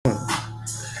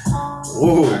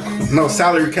Whoa, no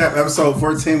salary cap episode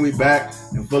 14. We back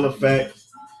in full effect.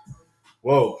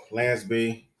 Whoa, Lance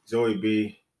B, Joey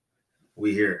B,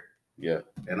 we here. Yeah.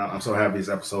 And I'm so happy it's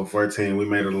episode 14. We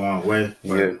made it a long way.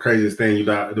 But craziest thing, you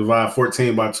divide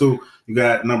 14 by 2, you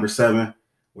got number 7,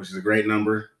 which is a great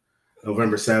number.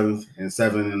 November 7th and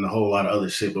 7 and a whole lot of other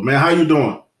shit. But man, how you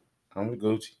doing? I'm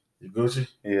Gucci. You Gucci?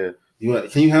 Yeah.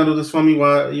 Can you handle this for me?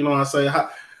 While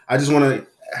I just want to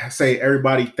say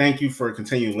everybody, thank you for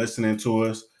continuing listening to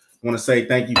us. I want to say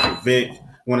thank you for Vic. I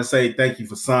want to say thank you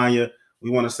for Sonya.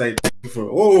 We want to say thank you for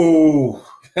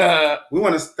we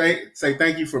want to say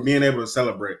thank you for being able to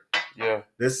celebrate. Yeah.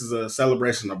 This is a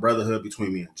celebration of brotherhood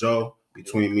between me and Joe,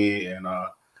 between me and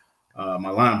my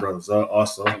line brothers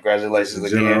also.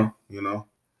 Congratulations again.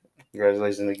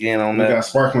 Congratulations again on that. We got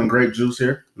sparkling grape juice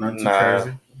here. Not too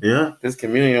crazy. Yeah. This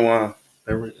communion wine.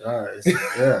 Yeah.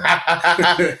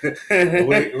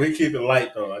 we keep it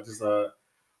light though. I just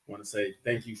want to say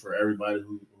thank you for everybody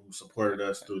who supported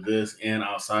us through this and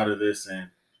outside of this. And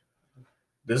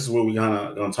this is what we're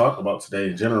gonna talk about today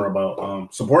in general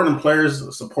about supporting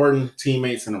players, supporting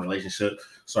teammates in a relationship.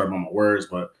 Sorry about my words,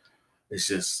 but it's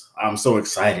just I'm so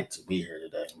excited to be here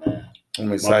today, man.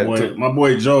 I'm excited too. My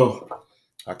boy Joe.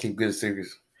 I keep good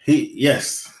secrets.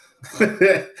 Yes.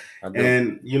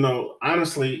 And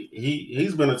honestly,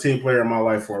 he's been a team player in my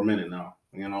life for a minute now.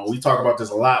 We talk about this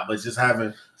a lot, but just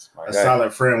having a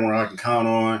solid friend where I can count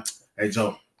on. Hey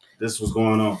Joe, this was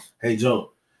going on. Hey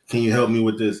Joe, can you help me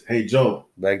with this? Hey Joe,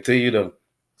 back to you though.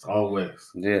 It's always.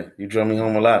 Yeah, you drove me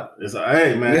home a lot.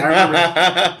 Hey man, I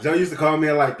remember Joe used to call me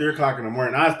at like 3:00 in the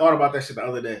morning. I thought about that shit the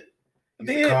other day.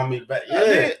 He used to call me back.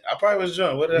 Yeah, I probably was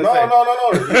drunk. What did I say?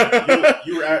 No.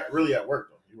 You were really at work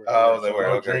though. I was at work.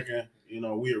 Okay. Drinking.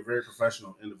 We are very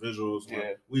professional individuals.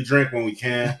 Yeah. We drink when we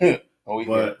can,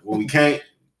 but when we can't,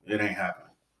 it ain't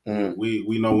happening. Mm-hmm.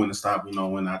 We know when to stop. We know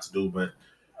when not to do. But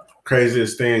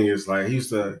craziest thing is like he used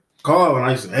to call and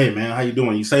I used to, hey man, how you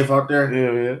doing? You safe out there?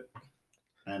 Yeah.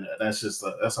 And that's just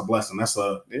that's a blessing. This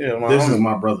homie. Is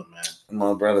my brother, man.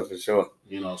 My brother for sure.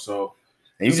 So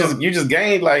and you just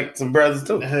gained like some brothers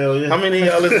too. Hell yeah. How many of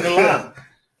y'all listen to the line?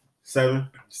 7.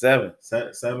 7.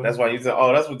 That's why you said,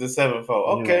 that's what the 7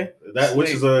 for. Okay. Which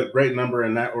is a great number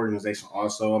in that organization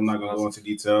also. I'm not going to go into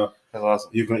detail. That's awesome.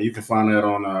 You can find that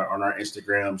on our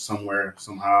Instagram somewhere,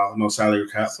 somehow. No salary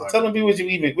cap. So tell them what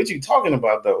you talking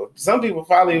about though. Some people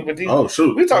follow you, but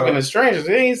we're talking to strangers.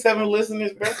 There ain't 7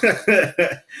 listeners, bro.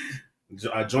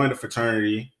 I joined a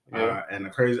fraternity.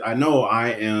 And I know I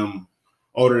am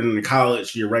older than the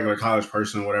college, your regular college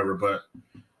person or whatever, but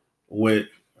with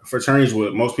fraternities,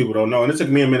 what most people don't know, and it took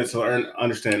me a minute to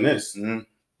understand this. Mm-hmm.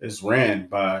 It's ran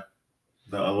by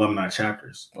the alumni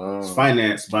chapters. It's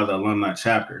financed by the alumni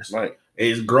chapters. Right.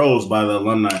 It grows by the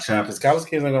alumni chapters. College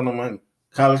kids ain't got no money.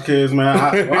 College kids, man.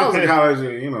 When I was in college,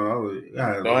 I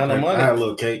had a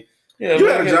little cake. Yeah, you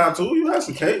had a job too. You had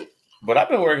some cake. But I've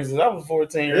been working since I was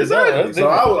 14 years exactly. old.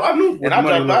 So I knew. And I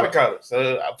dropped out of college,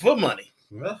 so I put money.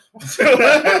 Yeah.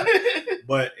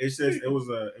 But it's just it was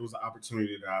an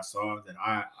opportunity that I saw that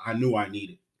I knew I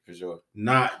needed. For sure.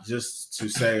 Not just to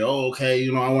say, I want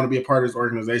to be a part of this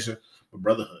organization, but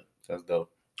brotherhood. That's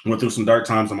dope. Went through some dark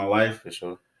times in my life. For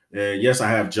sure. Yes, I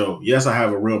have Joe. Yes, I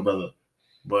have a real brother.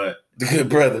 But the good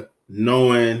brother.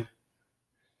 Knowing,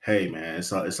 hey man,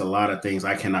 it's a lot of things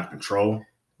I cannot control.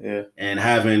 Yeah. And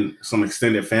having some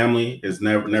extended family is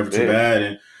never too bad.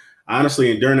 And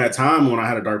honestly, during that time when I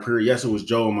had a dark period, yes, it was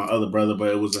Joe and my other brother, but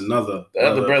it was another. The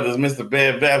other brother's Mr.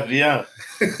 Bad Bath Beyond.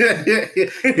 He's gonna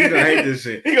hate this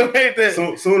shit. He gonna hate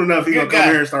that. Soon enough, he's gonna come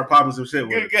here and start popping some shit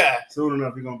with Good guy. Soon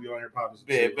enough, he's gonna be on here popping some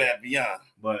shit. Bad Bath Beyond.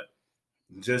 But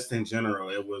just in general,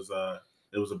 it was a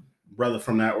brother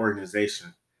from that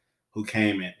organization who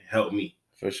came and helped me.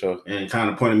 For sure. And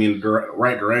kind of pointed me in the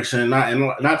right direction.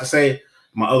 Not to say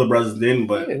my other brothers didn't,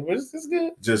 but it's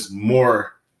good. Just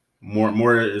more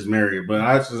is married. But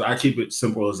I keep it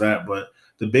simple as that. But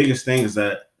the biggest thing is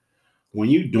that when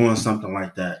you're doing something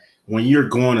like that, when you're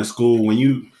going to school, when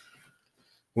you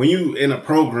in a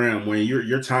program when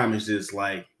your time is just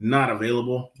like not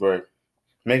available, right?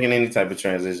 Making any type of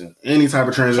transition, new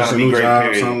job,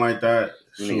 something like that.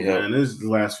 Shoot, man, this is the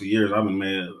last few years I've been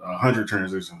made 100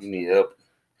 transitions. You need help.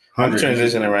 I'm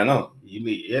transitioning right now. You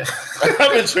need, yeah.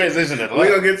 I've been transitioning. We're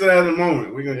gonna get to that in a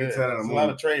moment. There's a lot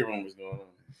of trade rumors going on.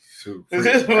 Shoot.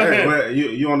 Hey,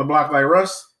 you on the block like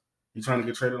Russ? You trying to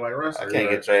get traded like Russ? I can't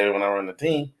get traded when I run the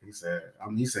team. He said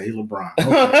he LeBron.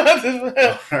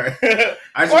 Okay. All right.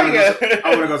 I want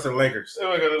to go to the Lakers. I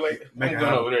want to go to the Lakers. Make it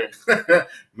happen over there.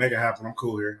 Make it happen. I'm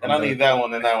cool here. And I need that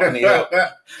one and that one. I need help.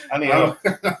 I need help.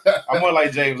 I'm more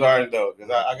like James Harden though,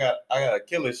 because I got a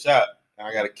killer shot and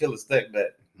I got a killer step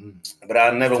back. But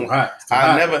I never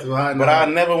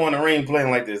want a ring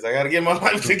playing like this. I got to get my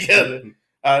life together.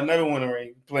 I never want a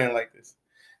ring playing like this.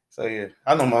 So yeah,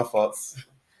 I know my faults.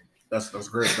 That's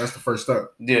great. That's the first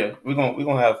step. Yeah, we're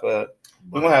gonna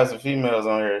have some females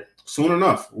on here soon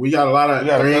enough. We got a lot of a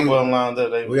couple of them lined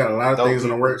up. We got a lot of things in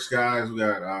the works, guys. We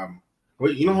got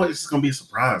you know what? It's gonna be a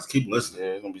surprise. Keep listening.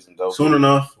 Yeah, it's gonna be some dope. Soon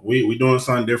enough, we doing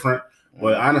something different.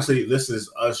 But honestly, this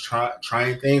is us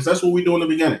trying things. That's what we do in the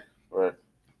beginning. Right.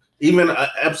 Even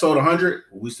episode 100,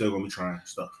 we still gonna be trying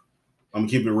stuff. I'm gonna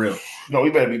keep it real. No, we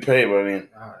better be paid by then.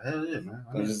 Hell yeah,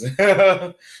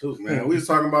 man. Shoot, man. We was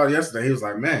talking about it yesterday. He was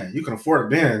like, "Man, you can afford a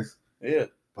Benz." Yeah.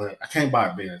 But I can't buy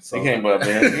a Benz. So. You can't buy a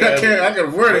Benz. I can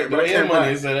afford it, but your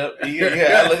money is set up. Your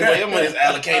money is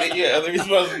allocated. Yeah, other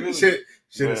responsibilities.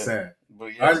 Shit is sad. But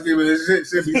yeah. I just give it this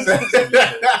shit be sad.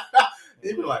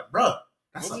 He'd be like, "Bro,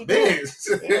 that's a Benz."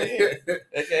 Yeah.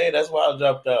 Okay, that's why I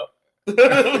dropped out.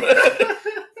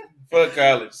 Fuck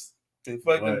college. And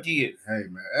fuck them kids. Hey,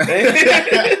 man.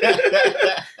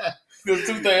 There's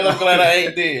two things I'm glad I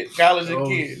ain't dead. College and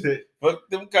kids. Shit. Fuck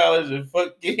them college and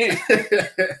fuck kids.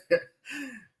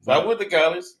 So I went to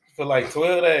college for like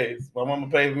 12 days. My mama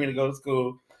paid for me to go to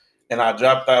school. And I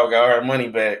dropped out, got her money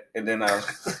back. And then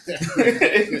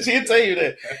she'll tell you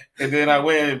that. And then I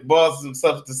went and bought some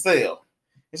stuff to sell.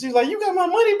 And she's like, "You got my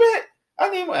money back?"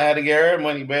 I had to get her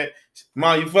money back.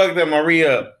 Mom, you fucked up my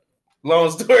re-up.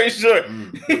 Long story short,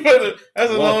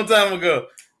 that's a long time ago.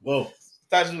 Whoa.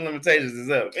 Statute of limitations is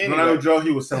up. Anyway. When I knew Joe,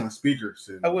 he was selling speakers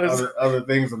and other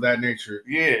things of that nature.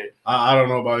 Yeah. I don't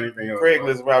know about anything else.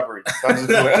 Craigslist robbery. I'm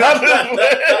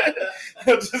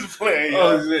just playing.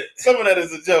 Oh, shit. Some of that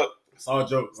is a joke. It's all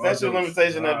jokes. Statute of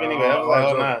limitation up anyway. I was like,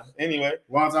 oh, nah. Anyway.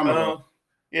 Long time ago.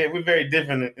 Yeah, we're very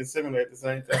different and similar at the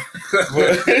same time.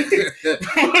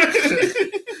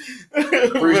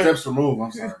 3 steps removed,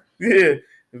 I'm sorry. Yeah.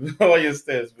 All your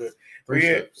steps, but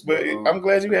I'm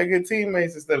glad you had good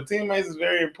teammates and stuff. Teammates is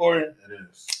very important. It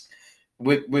is.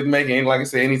 With making, like I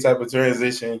said, any type of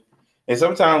transition. And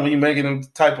sometimes when you're making them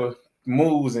type of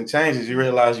moves and changes, you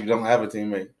realize you don't have a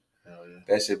teammate. Hell yeah.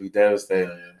 That should be devastating.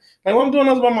 Hell yeah. Like, what I'm doing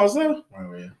this by myself.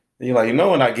 Oh, yeah. And you're like,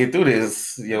 when I get through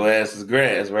this, your ass is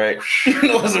grass, right? You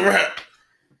know it's a wrap.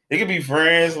 It could be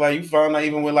friends, like you find out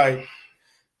even with like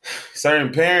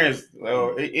certain parents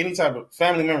or any type of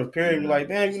family members, period, be like,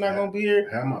 "Damn, you're not gonna be here."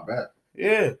 Have my back.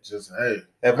 Yeah. Just hey.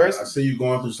 At first, I see you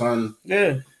going through something.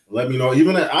 Yeah. Let me know.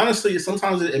 Even honestly,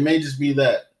 sometimes it may just be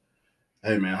that.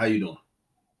 Hey man, how you doing?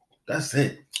 That's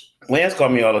it. Lance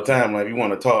called me all the time. Like, you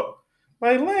want to talk?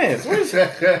 Like, Lance,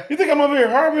 you think I'm over here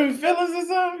harboring feelings or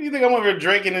something? You think I'm over here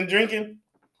drinking and drinking?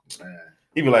 Man.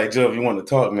 He be like, "Joe, if you want to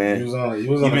talk, man." He was on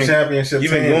the championship team.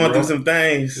 You've been going through some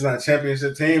things. He's on a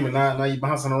championship team, and now you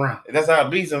bouncing around. That's how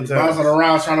it be sometimes. You're bouncing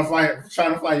around trying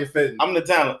to find your fit. I'm the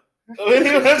talent. He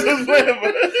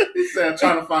said, "I'm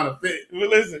trying to find a fit." But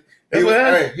listen, he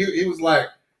was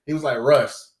like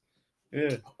Russ.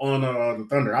 Yeah. On the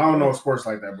Thunder. I don't know sports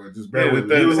like that, but just bear with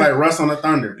me. He was like Russ on the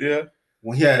Thunder. Yeah.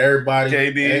 When he had everybody,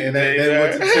 KD, and they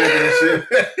went to the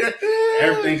championship.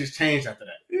 Everything just changed after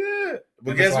that. Yeah.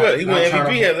 But guess what? He won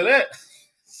MVP after that.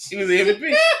 He was the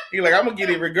MVP. He like, I'm gonna get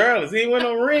it regardless. He ain't win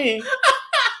no ring.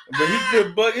 But he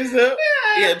put buckets up.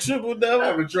 He had triple double.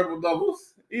 Having triple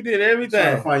doubles. He did everything.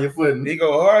 Trying to find your footing. He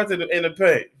go hard in the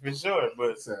paint for sure.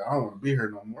 But said, I don't want to be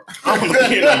here no more. I don't want to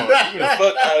be here no more. Get the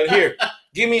fuck out of here.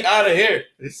 Get me out of here.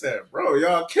 He said, "Bro,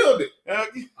 y'all killed it. I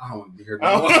don't want to be here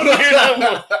no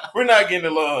more. We're not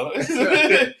getting along."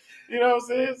 You know what I'm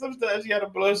saying? Sometimes you gotta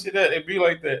blow shit up. It be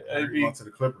like that. I ain't going to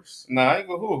the Clippers. Nah, I ain't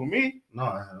go who? Me?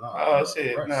 No. Oh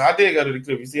shit. No, I did go to the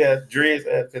Clippers. He had dreads.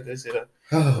 I had to cut that shit up.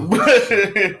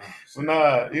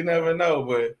 Nah, you never know.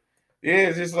 But yeah,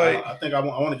 it's just like I think I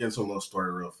want to get into a little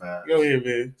story real fast. Go ahead,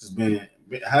 man. Just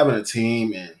having a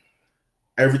team and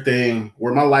everything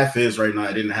where my life is right now.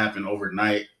 It didn't happen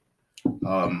overnight.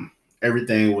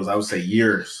 Everything was, I would say,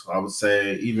 years. I would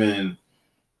say even.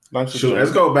 Shoot,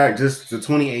 let's go back just to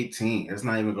 2018. Let's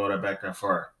not even go back that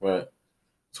far. Right.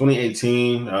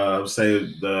 2018, I would say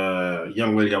the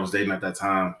young lady I was dating at that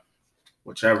time,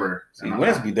 whichever. See,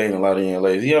 Wes be dating a lot of young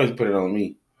ladies. He always put it on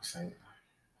me.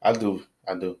 I do.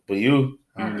 But you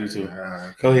do too.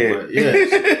 Go ahead. But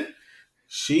yeah.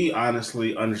 She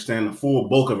honestly understand the full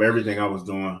bulk of everything I was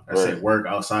doing. I said work,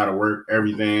 outside of work,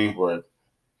 everything. Right.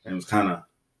 And it was kind of,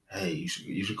 hey,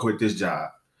 you should quit this job.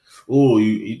 Ooh,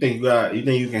 you think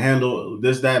you can handle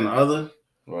this, that, and the other?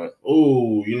 Right.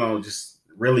 Ooh, just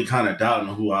really kind of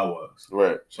doubting who I was.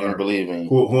 Right. So you believe in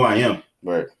who I am.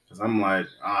 Right. Because I'm like,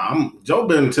 Joe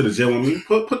been to the gym with me.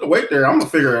 Put the weight there. I'm gonna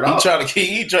figure it out.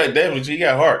 He tried definitely. He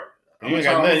got heart. You ain't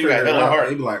got nothing. You got hella heart.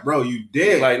 He be like, bro, you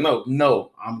did. Like,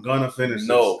 no. I'm gonna finish.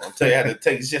 No, this. I'm telling you, I had to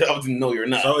take shit off. No, you're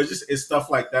not. So it's stuff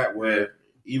like that where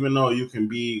even though you can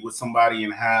be with somebody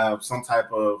and have some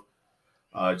type of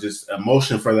just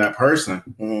emotion for that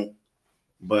person,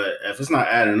 but if it's not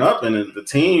adding up and the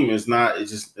team is not,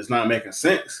 it's not making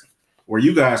sense. Where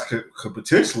you guys could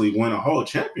potentially win a whole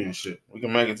championship. We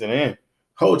can make it to the end.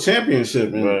 Whole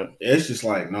championship, and right. It's just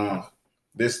like, no,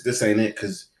 this ain't it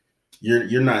because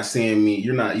you're not seeing me.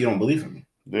 You don't believe in me,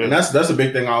 and that's a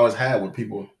big thing I always had with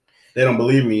people. They don't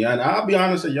believe me, and I'll be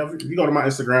honest with you. If you go to my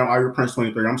Instagram,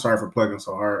 IRPrince23. I'm sorry for plugging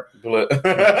so hard.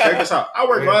 Check this out. I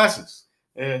wear glasses.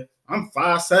 Yeah, I'm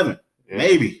 5'7",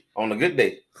 maybe on a good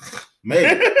day,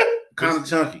 maybe. Kind of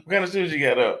chunky. What kind of shoes you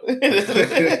got up?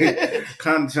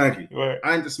 Kind of chunky. Right.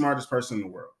 I ain't the smartest person in the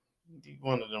world. You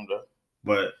one of them though.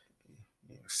 But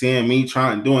seeing me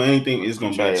doing anything is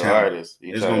gonna be a challenge.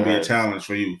 It's gonna be a challenge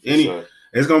for you.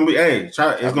 It's gonna be it's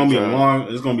gonna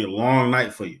be a long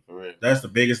night for you. Right. That's the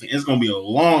biggest thing. It's gonna be a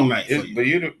long night for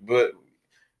you.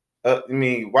 I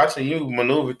mean, watching you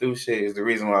maneuver through shit is the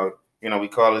reason why we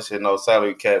call this shit no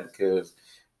salary cap, because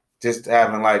just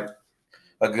having like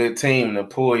a good team to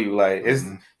pull you, like it's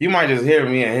you might just hear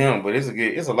me and him, but it's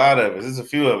a lot of us. It's a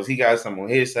few of us. He got some on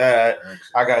his side.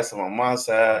 I got some on my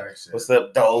side. What's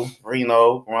up, Doe,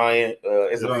 Reno, Ryan?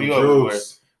 It's a few of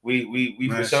us. We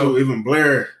for sure. Even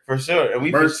Blair. For sure. And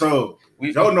we Berto.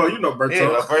 You know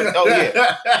Berto.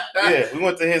 Yeah. We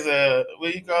went to his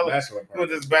what do you call it? Bachelor party. We went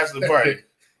to his bachelor party.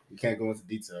 We can't go into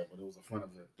detail, but it was a fun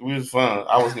event. It was fun.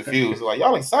 I was confused. Like,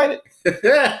 y'all excited?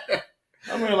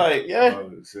 I mean, like,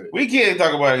 we can't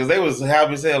talk about it because they was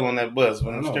happy as hell on that bus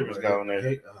when the strippers got on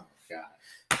there. Oh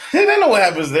God, they know what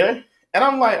happens there, and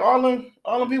I'm like, all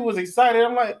them people was excited.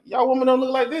 I'm like, y'all women don't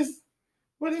look like this.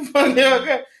 What the fuck, y'all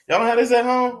got? Y'all don't have this at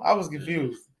home? I was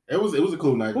confused. It was a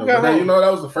cool night. Though. But then,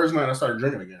 that was the first night I started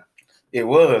drinking again. It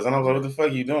was, and I was like, what the fuck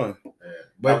are you doing? Yeah.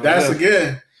 But that's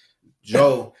again,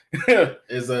 Joe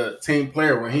is a team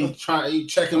player. When he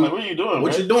checking, like, what are you doing?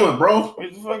 What you doing, bro?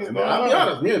 What the fuck is going on? I'll be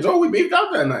honest, me and Joe, we beefed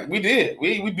out that night. We did.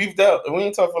 We beefed out. We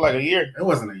ain't talked for like a year. It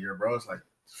wasn't a year, bro. It's like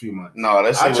a few months. No,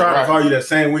 that's. I tried to call you that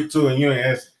same week too, and you ain't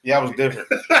answer. Yeah, I was different.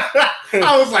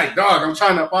 I was like, dog, I'm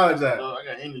trying to apologize. No, I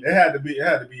got anything. It had to be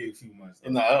a few months.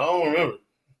 No, I don't remember.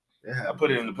 I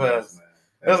put it in the past. Man.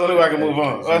 That's the only way I can move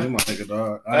on. So you might take a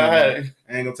dog. I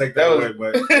ain't gonna take that away,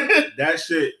 but that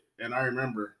shit, and I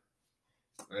remember,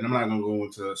 and I'm not gonna go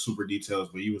into super details,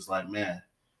 but you was like, man,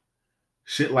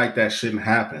 shit like that shouldn't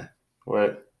happen.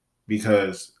 What?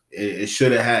 Because it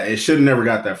should have never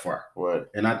got that far. What?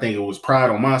 And I think it was pride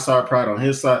on my side, pride on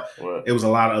his side. What? It was a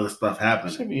lot of other stuff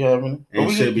happening. It should be happening.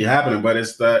 It should be happening, but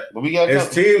it's that. But we got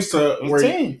teams to where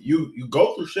you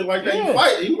go through shit like that. Yeah, you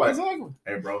fight. You like, exactly.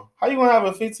 Hey, bro, how you gonna have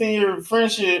a 15-year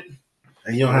friendship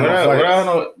and you don't have a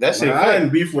fight? That shit. I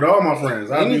didn't beef with all my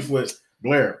friends. I beef with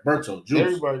Blair, Berto, Juice.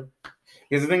 Everybody.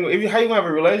 Because the thing, how you gonna have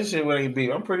a relationship with ain't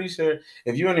beef? I'm pretty sure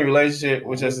if you're in a relationship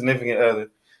with your significant other,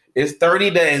 it's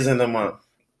 30 days in the month.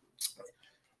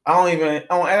 On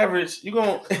average, it's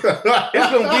gonna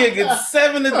be a good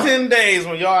 7 to 10 days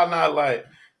when y'all not like,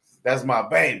 that's my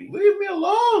baby. Leave me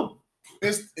alone.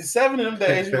 It's 7 of them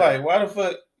days. You're like, why the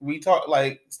fuck we talk?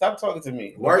 Like, stop talking to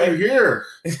me. Why are you here?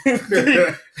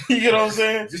 You know what I'm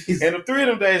saying? Jeez. And the 3 of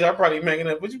them days, I'm probably making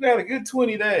up, but you got a good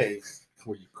 20 days.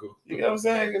 Where you go? You know what I'm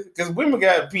saying? Because women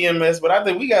got PMS, but I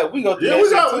think we go through that we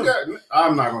got.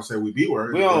 I'm not gonna say we be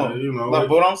worried. We don't. But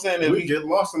what I'm saying is we get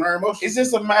lost in our emotions. It's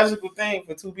just a magical thing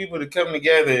for two people to come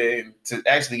together and to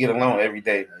actually get along every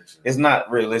day. It's not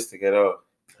realistic at all.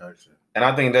 And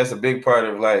I think that's a big part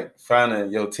of like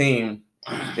finding your team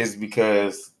is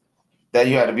because that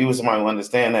you have to be with somebody who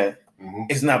understand that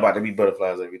it's not about to be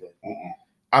butterflies every day.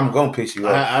 I'm gonna pick you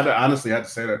up. I honestly had to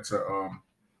say that to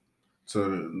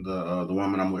the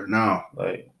woman I'm with now.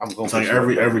 Like I'm going to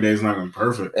every day is not gonna be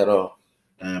perfect at all.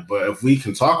 But if we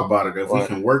can talk about it, if we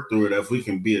can work through it, if we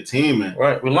can be a team, and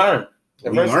we learn.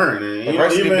 We learn. And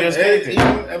adversity builds character.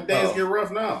 Even if days get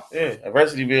rough now. Yeah,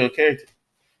 adversity builds character.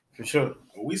 For sure.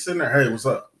 We sitting there, hey, what's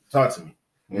up? Talk to me.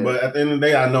 Yeah. But at the end of the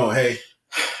day, I know, hey,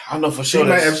 I know for sure.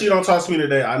 If she don't talk to me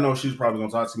today, I know she's probably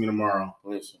gonna talk to me tomorrow.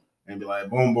 Listen. And be like,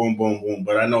 boom, boom, boom, boom.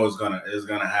 But I know it's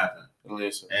gonna happen.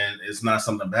 Listen. And it's not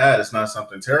something bad. It's not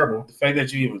something terrible. The fact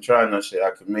that you even tried that shit,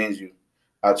 I commend you.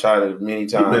 I tried it many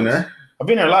times. You've been there? I've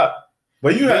been there a lot.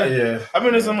 But you have, yeah. I've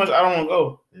been there so much I don't want to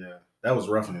go. Yeah. That was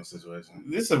rough in this situation.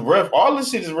 This is rough. All this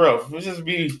shit is rough. Let's just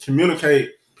be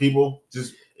communicate, people.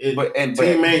 Just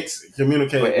teammates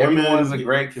communicate. But everyone's a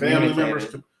great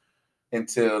communicator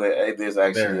until there's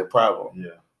actually a problem. Yeah.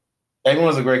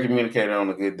 Everyone's a great communicator on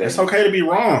a good day. It's okay to be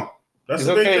wrong. That's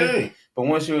a big thing. But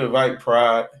once you invite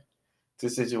pride to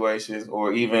situations,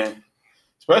 or even,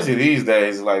 especially these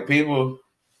days, like people.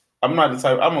 I'm not the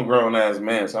type. I'm a grown ass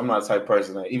man, so I'm not the type of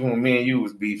person that even when me and you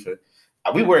was beefing,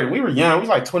 we were young. We was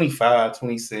like 25,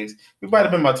 26. We might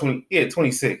have been about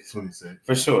 26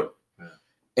 for sure. Yeah.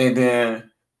 And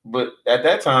then, but at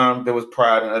that time there was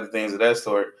pride and other things of that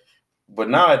sort. But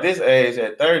now at this age,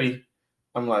 at 30,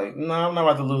 I'm like, no, I'm not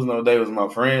about to lose no day with my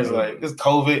friends. Mm-hmm. Like it's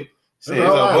COVID. Shit, it's a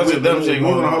bunch of dumb shit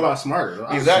moving a whole lot smarter.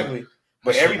 Exactly.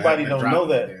 But everybody don't know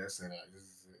that.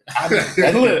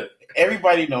 Look,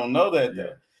 everybody don't know that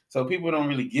though. So people don't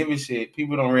really give a shit.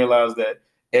 People don't realize that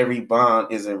every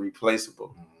bond isn't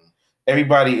replaceable. Mm-hmm.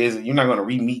 Everybody isn't. You're not going to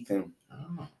re-meet them.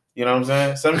 Oh. You know what I'm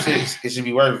saying? Some shit, it should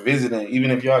be worth visiting, even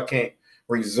if y'all can't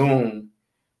resume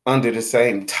under the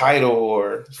same title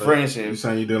or friendship. You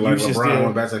saying you did like LeBron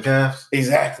went back to the Cavs?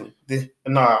 Exactly.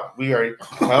 Nah, we already.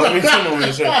 I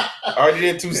already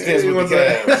did 2 stints with the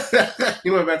Cavs.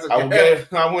 You went back to the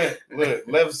Cavs. I went. Look,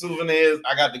 left souvenirs.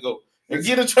 I got to go.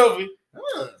 Get a trophy.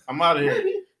 I'm out of here.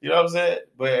 You know what I'm saying?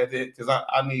 But because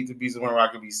I need to be somewhere where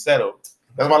I can be settled.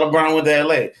 That's why LeBron went to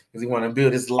LA, because he wanted to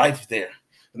build his life there.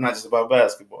 It's not just about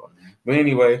basketball. But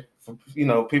anyway, for,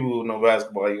 people who know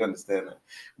basketball, you understand that.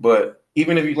 But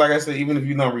even if you, like I said, even if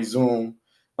you don't resume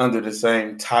under the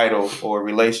same title or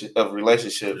relationship,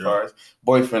 as far as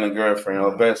boyfriend and girlfriend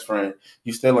or best friend,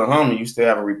 you still a homie. You still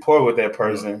have a rapport with that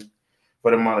person for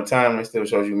the amount of time. They still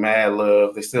shows you mad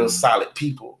love. They're still solid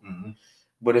people. Mm-hmm.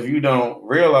 But if you don't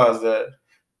realize that,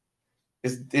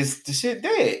 it's the shit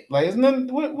dead. Like, it's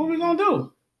nothing. What we gonna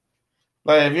do?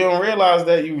 Like, if you don't realize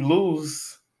that you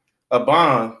lose a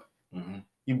bond,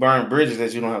 you burn bridges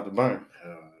that you don't have to burn.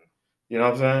 You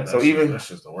know what I'm saying? That's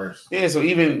just the worst. Yeah. So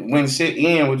even when shit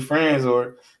end with friends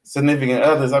or significant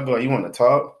others, I'd be like, "You want to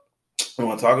talk? You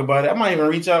want to talk about it?" I might even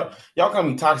reach out. Y'all call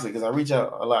me toxic because I reach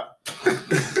out a lot.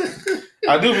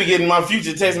 I do be getting my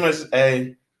future text message.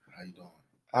 Hey,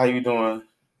 how you doing?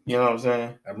 You know what I'm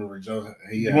saying? I remember Joe.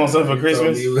 You want something for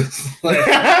Christmas?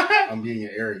 I'm being in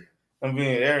your area.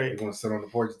 You want to sit on the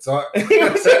porch and talk?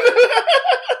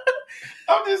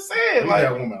 I'm just saying. Leave like,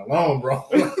 that woman alone, bro.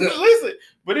 Listen,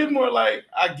 but it's more like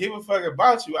I give a fuck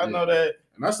about you. I know that.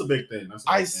 And that's the big thing.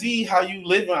 I see how you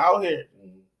living out here.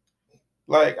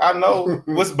 Like, I know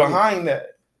what's behind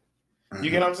that.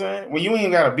 You get what I'm saying? Well, you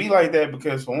ain't got to be like that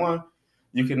because, for one,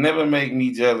 you can never make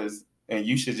me jealous, and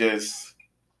you should just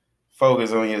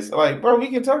focus on yourself. Like, bro, we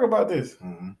can talk about this.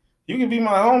 Mm-hmm. You can be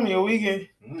my homie, or we can.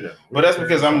 Yeah, but that's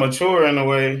because I'm mature in the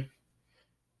way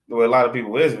a lot of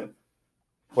people isn't.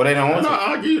 Well, they don't want to.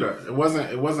 I'll give you that.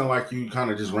 It wasn't like you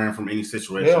kind of just ran from any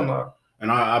situation. Hell no.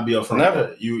 And I'll be upfront.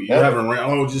 Never. You haven't ran.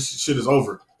 Oh, just shit is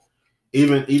over.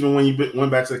 Even when you went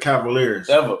back to the Cavaliers.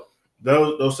 Never.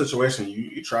 Those situations,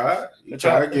 you tried. You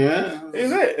try again.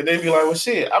 Is it? And they be like, well,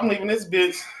 shit, I'm leaving this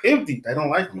bitch empty. They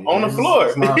don't like me. On the floor.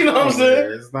 You know what I'm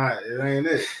saying? It ain't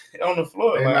it. On the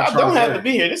floor. Like, I don't have to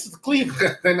be here. This is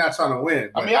Cleveland. They're not trying to win.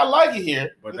 I mean, I like it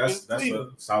here. But that's a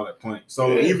solid point.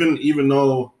 So even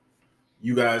though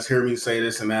you guys hear me say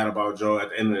this and that about Joe, at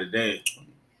the end of the day,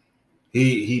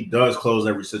 he does close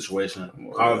every situation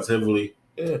positively.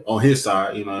 Yeah. On his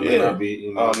side, it may not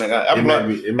be.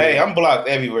 Nigga, I'm blocked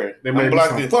everywhere. I'm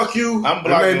blocked. Fuck you. I'm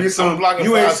blocked. There may be some. I'm blocking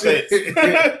you 5 states.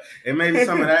 It may be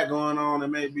some of that going on. It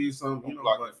may be some. I'm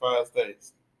blocking 5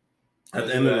 states. At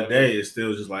the end of the day, it's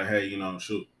still just like, hey,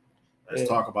 shoot, let's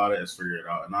talk about it. Let's figure it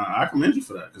out. And I commend you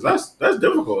for that, because that's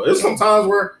difficult. It's sometimes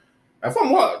where if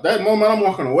that moment I'm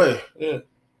walking away,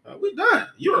 we done.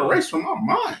 You're erased from my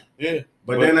mind. Yeah.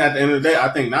 But then at the end of the day, I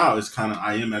think now it's kind of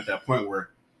I am at that point where.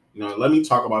 Let me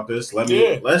talk about this.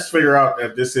 Let's figure out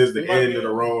if this is the end of the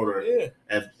road or if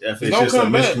it's just a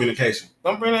miscommunication.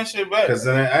 Don't bring that shit back. Because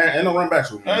then I ain't no run back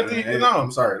to me.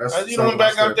 I'm sorry. That's you don't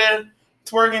back out there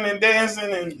twerking and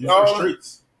dancing and all the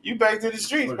streets. You back to the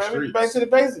streets, baby. Back to the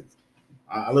basics.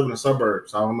 I live in the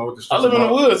suburbs. So I don't know what the streets I live in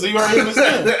the woods, so you already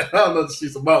understand. I don't know what the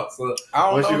streets about. So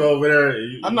once you go over there,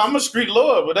 I'm a street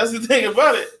lord, but that's the thing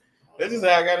about it. That's just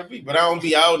how I gotta be. But I don't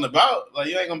be out and about. Like,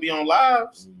 you ain't gonna be on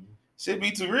lives. Shit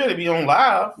be too real to be on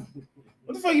live.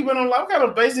 What the fuck you been on live? What kind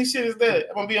of basic shit is that?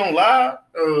 I'm gonna be on live?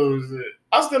 Oh shit.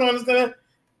 I still don't understand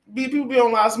that. People be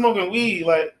on live smoking weed.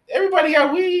 Like, everybody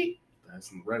got weed. That's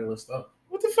some regular stuff.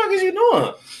 What the fuck is you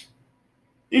doing?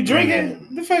 You drinking?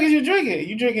 What the fuck is you drinking?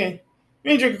 You ain't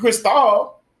drinking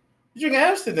Cristal. You drinking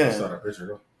Amsterdam. I saw that picture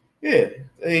though. Yeah.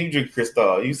 Hey, you drink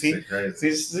Cristal. You see? You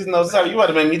about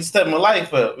to make me step my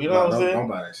life up. You know what I'm saying? Don't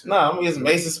buy that shit. Nah, I'm gonna get some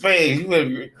Ace of Spades. You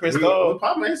with Cristal.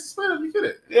 Pop Ace of Spades if you get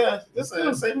it. Yeah. That's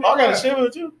good. I gotta share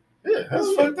with you. Yeah.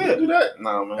 That's fucked up. Do that.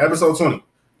 Nah, man. Episode 20.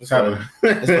 It's happening.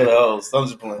 It's for the hoes. I'm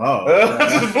just playing. Oh.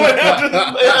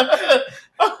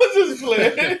 I'm I was just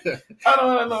playing. I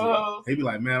don't know. He'd be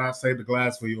like, man, I saved the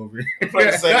glass for you over here.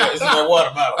 It's in that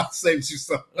water bottle. I saved you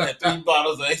some. Like 3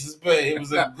 bottles of Ace of Spades. It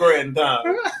was a grand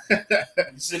time. You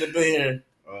should have been here.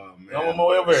 Oh, man. I'm on my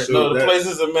way over here. No, the place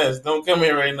is a mess. Don't come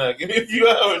here right now. Give me a few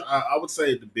hours. I would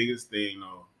say the biggest thing,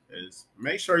 though, is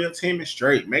make sure your team is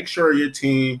straight. Make sure your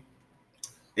team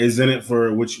is in it for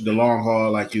the long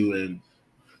haul like you, and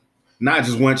not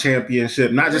just one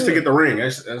championship, not just to get the ring.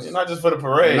 That's not just for the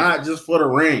parade. Not just for the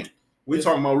ring. We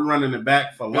talking about we running it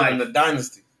back for life. The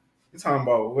dynasty. We talking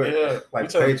about what? Yeah. Like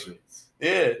the Patriots.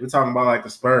 Yeah. We talking about like the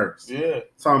Spurs. Yeah.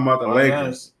 Talking about the Lakers.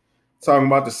 Nice. Talking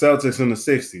about the Celtics in the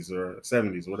 60s or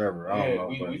 70s, whatever. I don't know.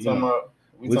 We talking about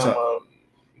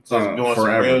doing forever,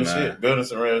 some real man. Shit, building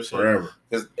some real shit. Forever.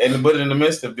 But in the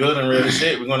midst of building real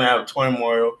shit, we're gonna have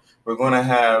turmoil. We're gonna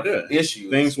have issues.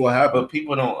 Things will happen. But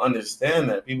people don't understand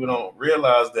that. People don't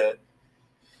realize that.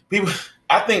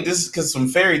 I think this is because some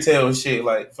fairy tale shit,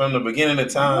 like from the beginning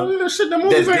of time, that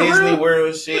Disney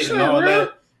World shit and all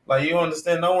that. Like, you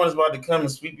understand, no one's about to come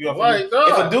and sweep you off your feet.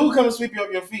 If a dude come and sweep you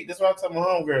off your feet, that's why I tell my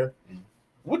homegirl,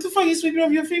 what the fuck you sweep you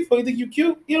off your feet for? You think you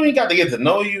cute? You don't even got to get to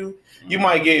know you. You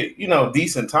might get,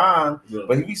 decent time. Yeah.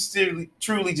 But if you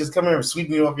truly just come here and sweep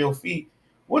you off your feet,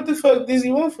 what the fuck does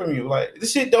he want from you? Like,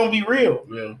 this shit don't be real.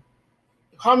 Yeah.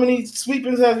 How many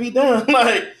sweepings have he done?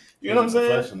 Like, you know what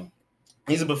I'm saying?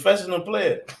 He's a professional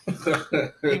player.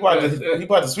 He about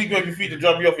to sweep you off your feet to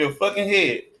drop you off your fucking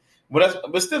head.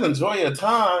 But still enjoy your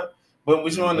time. But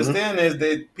what you understand is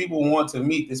that people want to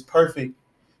meet this perfect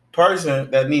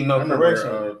person that need no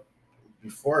correction.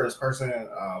 Before this person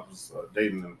I was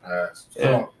dating in the past,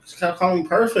 she kept calling me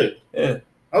perfect. Yeah,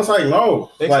 I was like,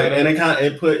 no, and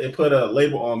it put a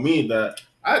label on me that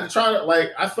I had to try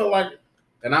to I felt like,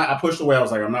 and I pushed away. I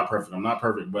was like, I'm not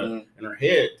perfect, but in her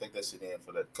head, take that shit in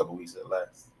for the couple weeks at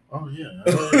last. Oh yeah.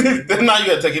 Now you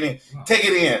gotta take it in. Take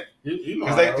it in.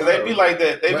 Because they be like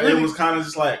that. It was kind of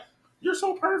just like, you're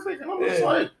so perfect, and I'm just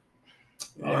like,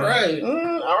 all right. All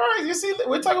right. You see,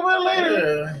 we'll talk about it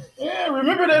later. Yeah.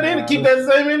 Remember that. Keep that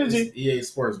same energy. EA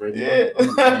Sports, baby. Yeah.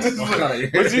 But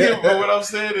what I'm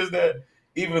saying is that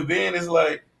even then, it's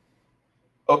like,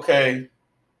 okay,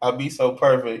 I'll be so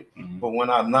perfect, but when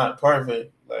I'm not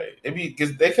perfect, like, it be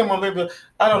because they come over here,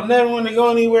 I don't never want to go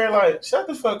anywhere. Like, shut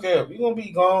the fuck up. You're gonna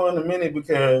be gone in a minute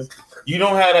because you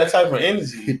don't have that type of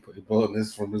energy. He pulling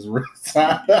this from his wrist. You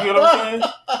get what I'm saying?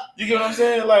 You get what I'm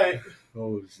saying? Like,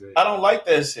 oh shit. I don't like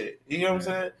that shit. You know what I'm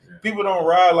saying? Yeah. People don't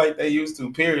ride like they used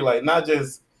to. Period. Like, not just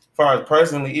as far as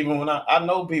personally. Even when I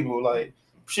know people, like,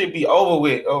 shit be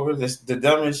over this the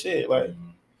dumbest shit. Like,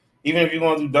 even if you're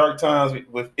going through dark times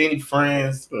with any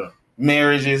friends. Yeah.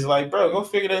 Marriages, like, bro, go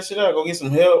figure that shit out. Go get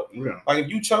some help. Yeah. Like, if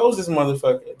you chose this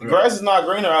motherfucker, the grass is not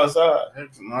greener outside.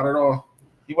 Not at all.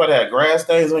 You about to have grass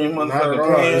stains on your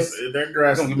motherfucking pants. That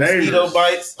grass is mosquito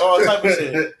bites, all type of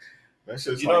shit. That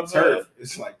shit's like turf.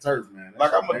 It's like turf, man.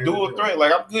 Like, I'm a dual threat.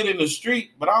 Like, I'm good in the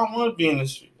street, but I don't want to be in the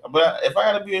street. But if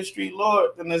I got to be a street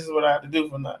lord, then this is what I have to do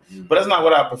for that. But that's not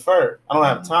what I prefer. I don't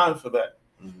have time for that.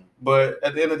 But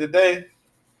at the end of the day,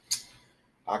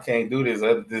 I can't do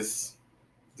this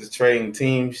trading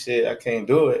team shit. I can't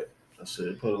do it. That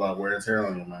shit put a lot of wear and tear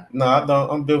on you, man. No, I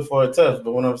don't. I'm built for it tough.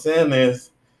 But what I'm saying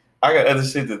is, I got other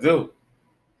shit to do.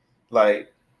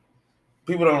 Like,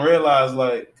 people don't realize,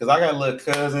 like, because I got little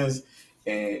cousins,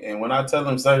 and when I tell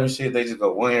them certain shit, they just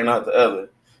go one ear and out the other.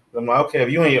 But I'm like, okay, if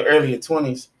you in your early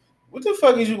 20s, what the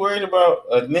fuck is you worried about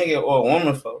a nigga or a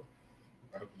woman for?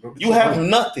 You have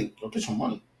nothing. Go get some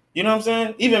money. You know what I'm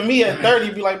saying? Even me at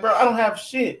 30 be like, bro, I don't have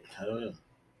shit. Hell yeah.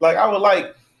 Like, I would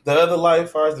like the other life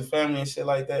as far as the family and shit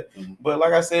like that. But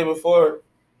like I said before,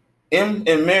 M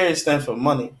in marriage stand for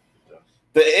money.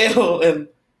 The L in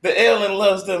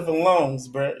love stand for loans,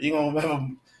 bro. You gonna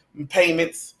have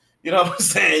payments. You know what I'm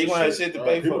saying? You gonna have shit to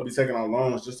pay people for. Be taking on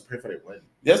loans just to pay for their wedding.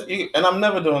 Yes, and I'm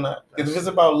never doing that. Because if it's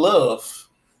about love,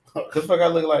 what the fuck I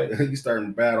look like? You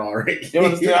starting bad already. You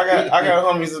understand? I got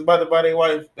homies that's about to buy their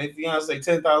wife, their fiance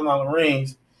 $10,000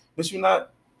 rings, but you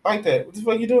not like that. What the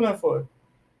fuck you doing that for?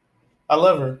 I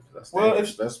love her. That's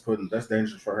dangerous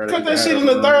for her. Cut that shit in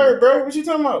the third, bro. What you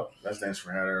talking about? That's dangerous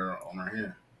for her on her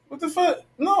hand. What the fuck?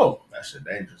 No. That shit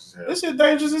dangerous as hell. This shit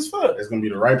dangerous as fuck. It's gonna be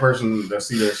the right person that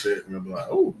see that shit and they'll be like,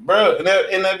 oh, bro, and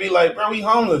that be like, bro, we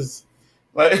homeless.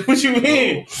 Like, what you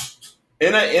mean?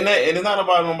 And it's not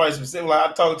about nobody specific. Like,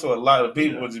 I talk to a lot of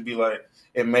people, just be like,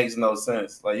 it makes no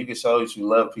sense. Like, you can show that you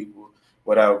love people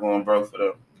without going broke for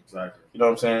them. Exactly. You know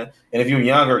what I'm saying? And if you're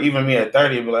younger, even me at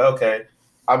 30, you'd be like, okay,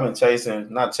 I've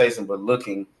been not chasing, but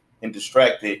looking and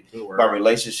distracted by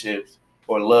relationships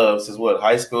or love since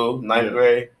high school, ninth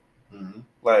grade? Mm-hmm.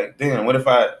 Like, damn, what if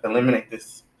I eliminate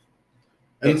this?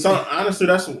 And so honestly,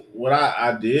 that's what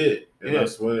I did. And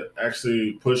that's what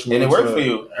actually pushed me. And it worked for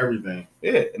you. Everything.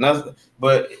 Yeah.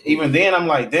 But even then, I'm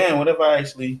like, damn, what if I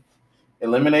actually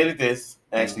eliminated this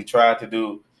and actually tried to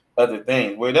do other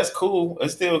things? Well, that's cool. It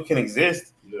still can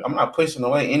exist. Yeah. I'm not pushing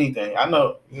away anything. I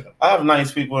know I have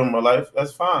nice people in my life.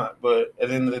 That's fine. But at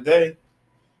the end of the day,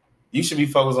 you should be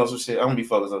focused on some shit. I'm going to be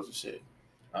focused on some shit.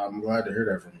 I'm glad to hear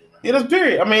that from you, man. Yeah, that's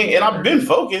period. I mean, and I've been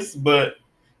focused, but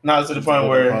not to the point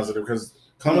where... Positive, because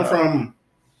coming from,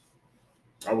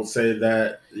 I would say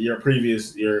that your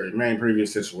main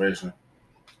previous situation,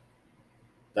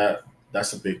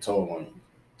 that's a big toll on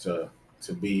you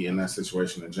to be in that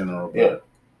situation in general. But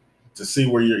to see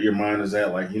where your mind is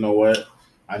at, like, you know what,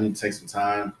 I need to take some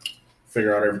time,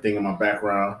 figure out everything in my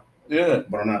background. Yeah,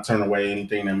 but I'm not turning away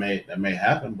anything that may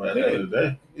happen. But at the end of the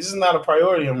day, this is not a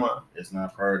priority of mine. It's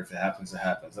not a priority. If it happens, it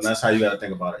happens, and that's how you got to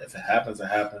think about it. If it happens, it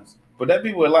happens. But that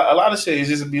be what a lot of shit is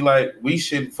just to be like, we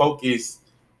should focus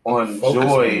on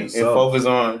joy and focus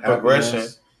on progression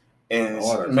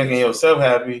and making yourself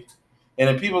happy. And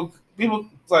then people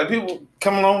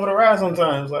come along for the ride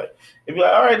sometimes. Like, it'd be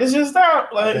like, all right, this just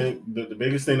stop. Like, I think the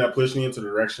biggest thing that pushed me into the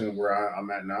direction where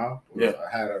I'm at now was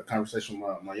I had a conversation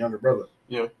with my younger brother.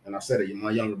 Yeah. And I said it,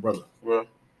 my younger brother. Yeah.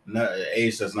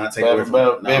 Age does not take away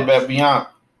from beyond.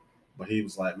 But he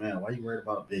was like, man, why are you worried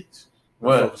about a bitch?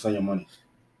 What? Focus on your money.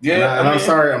 Yeah. And I'm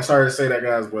sorry to say that,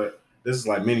 guys, but this is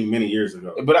like many, many years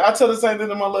ago. But I tell the same thing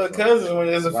to my little cousin when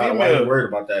there's a female. Why are you worried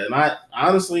about that? And I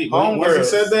honestly, once he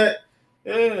said that,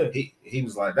 he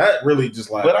was like, that really just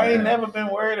like. But I ain't never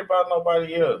been worried about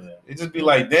nobody else. Yeah. It just be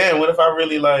like, damn, what if I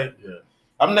really like? Yeah.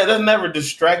 That never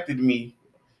distracted me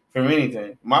from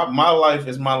anything. My life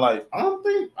is my life. I don't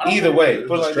think either way. It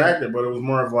was distracted, but it was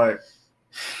more of like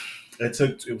it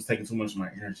was taking too much of my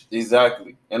energy.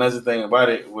 Exactly, and that's the thing about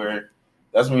it, where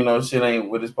that's when you know shit ain't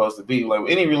what it's supposed to be. Like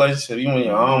with any relationship, you and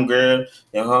your home girl,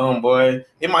 your home boy,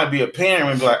 it might be a parent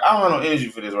and be like, I don't have no energy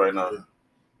for this right now.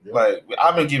 Yeah. Like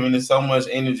I've been giving this so much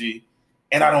energy,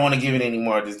 and I don't want to give it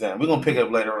anymore at this time. We're gonna pick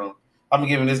up later on. I've been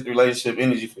giving this relationship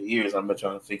energy for years. I've been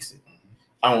trying to fix it.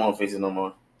 I don't want to fix it no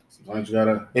more. Sometimes you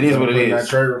gotta. It is what it is. That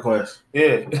trade request.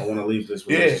 Yeah. I want to leave this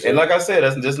relationship. Yeah, and like I said,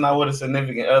 that's just not with a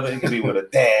significant other. It could be with a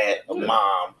dad, a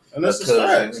mom, and this is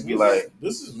facts. Be like,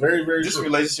 this is very, very. This true.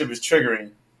 Relationship is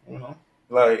triggering. You know,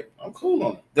 like I'm cool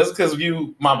on it. That's because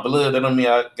you my blood. That don't mean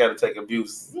I gotta take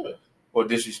abuse or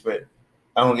disrespect.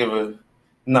 I don't give a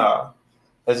nah.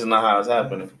 That's just not how it's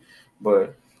happening.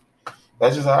 But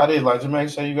that's just how it is. Like, just make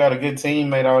sure you got a good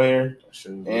teammate out here,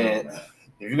 and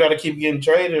if you got to keep getting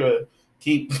traded or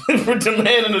keep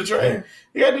demanding the trade,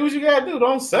 you gotta do what you gotta do.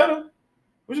 Don't settle.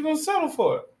 What you gonna settle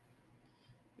for?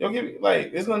 You don't give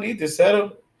there's no need to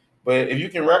settle. But if you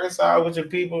can reconcile with your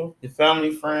people, your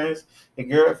family, friends, your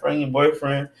girlfriend, your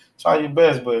boyfriend, try your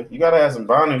best. But you gotta have some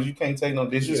boundaries. You can't take no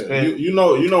disrespect. Yeah, you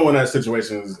know when that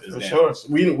situation is for sure.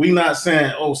 We not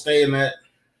saying stay in that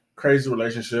crazy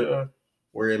relationship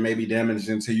where it may be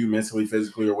damaging to you mentally,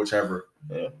 physically, or whichever.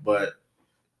 Yeah. But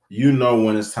you know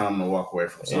when it's time to walk away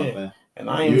from something. Yeah. And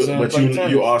I ain't saying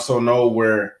but you also know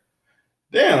where,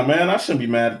 damn man, I shouldn't be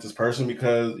mad at this person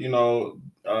because they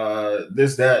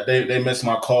missed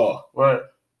my call. Right.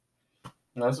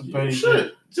 That's a petty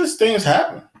shit. Just things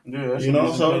happen. Yeah.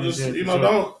 So just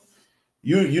don't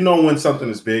you know when something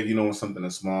is big, you know when something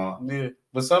is small. Yeah.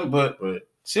 But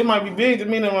shit might be big to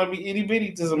me, that might be itty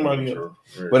bitty to somebody else.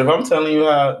 But if I'm telling you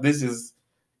how this is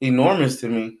enormous to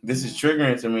me, this is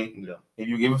triggering to me. Yeah. If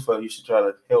you give a fuck, you should try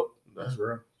to help. That's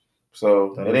real.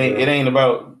 So it ain't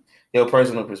about your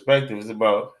personal perspective. It's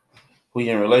about who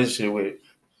you're in a relationship with.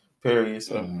 Period.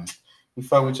 So we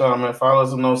fuck with y'all, man. Follow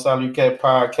us on No Salary Cap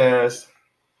Podcast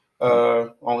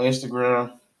on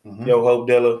Instagram. Yo, Hope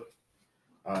Della.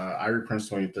 Irie Prince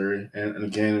 23. And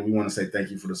again, we want to say thank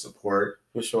you for the support.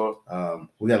 For sure.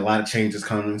 We got a lot of changes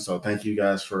coming, so thank you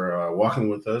guys for walking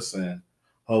with us, and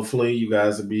hopefully you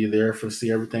guys will be there to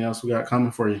see everything else we got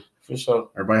coming for you. For sure.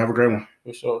 Everybody have a great one.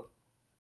 For sure.